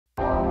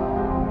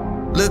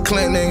Lil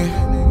Clint, nigga.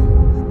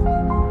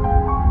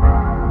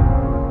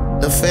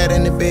 The fat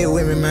in the bed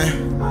with me,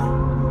 man.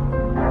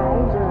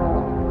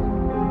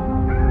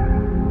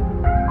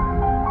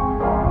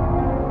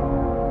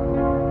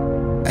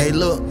 Hey,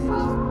 look.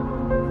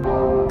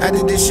 I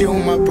did this shit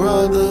with my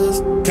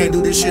brothers. Can't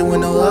do this shit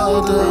with no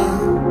other.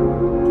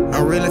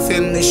 I'm really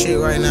feeling this shit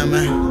right now,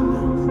 man.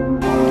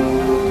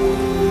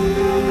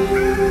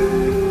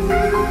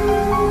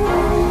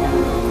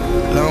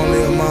 Long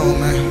live mom,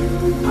 man.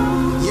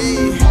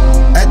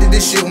 Yeah. I did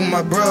this shit with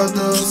my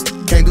brothers.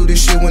 Can't do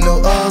this shit with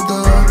no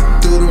other.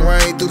 Through the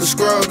rain, through the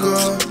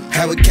struggle.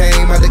 How it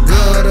came out the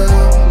gutter.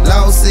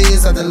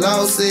 Losses after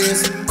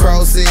losses.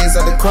 Crosses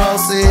after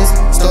crosses.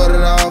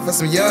 Started off as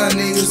some young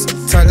niggas.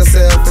 Turned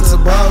ourselves into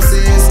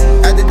bosses.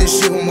 I did this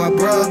shit with my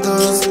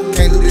brothers.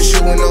 Can't do this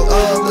shit with no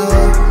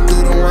other.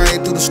 Through the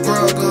rain, through the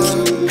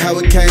struggle. How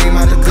it came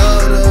out the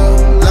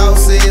gutter.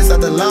 Losses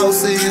after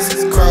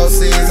losses.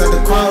 Crosses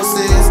after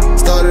crosses.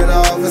 Started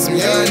off as some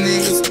young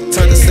niggas.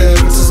 Turned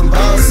ourselves into some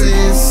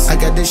bosses. I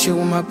got this shit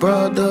with my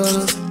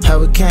brothers.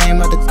 How it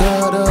came out the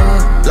gutter.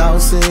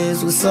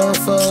 Losses we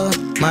suffer.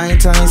 My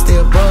time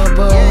still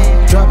bubble.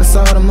 Dropping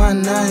salt on my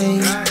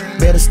name.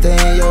 Better stay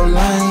in your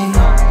lane.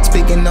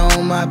 Speaking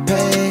on my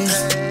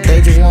past.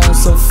 They just want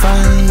some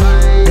fame.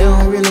 They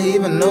don't really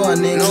even know a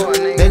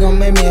nigga. They gon'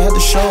 make me have to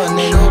show a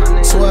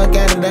nigga. Swear I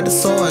got it at the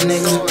store,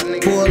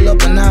 nigga. Pull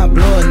up and I'll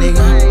blow a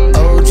nigga.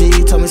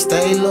 OG told me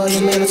stay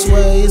loyal, man, I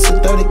swear it's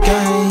a dirty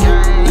game.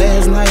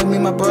 Last night me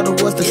and my brother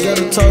was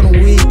together, told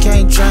him we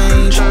can't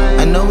change.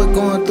 I know we're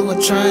going through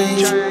a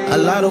change. A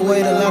lot of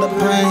weight, a lot of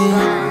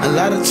pain. A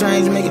lot of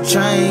change, make it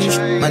change.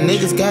 My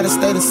niggas gotta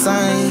stay the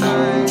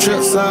same.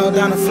 Trips all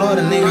down to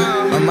Florida,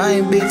 nigga. My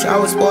main bitch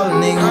always spoil a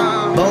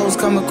nigga. Bows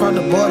come across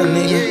the border,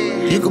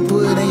 nigga. You can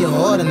put it in your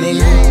order,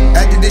 nigga.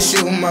 I did this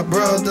shit with my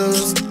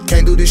brothers.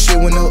 Can't do this shit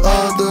with no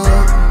other.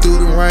 Through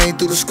the rain,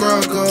 through the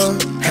struggle.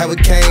 How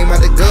it came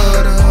out the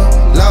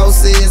gutter.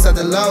 Losses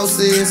after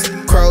losses.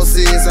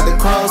 Crosses after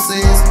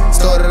crosses.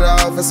 Started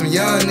off as some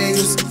young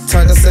niggas.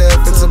 Turned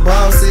ourselves into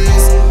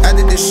bosses. I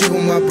did this shit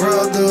with my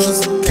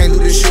brothers. Can't do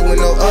this shit with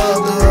no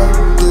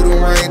other. Through the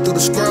rain, through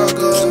the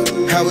struggle.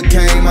 How it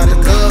came out the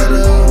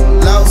gutter.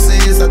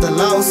 Losses after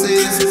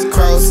losses.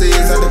 Crosses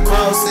after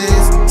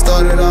crosses.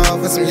 Started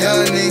off as some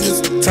young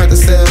niggas. Turned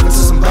ourselves into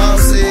some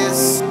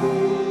bosses.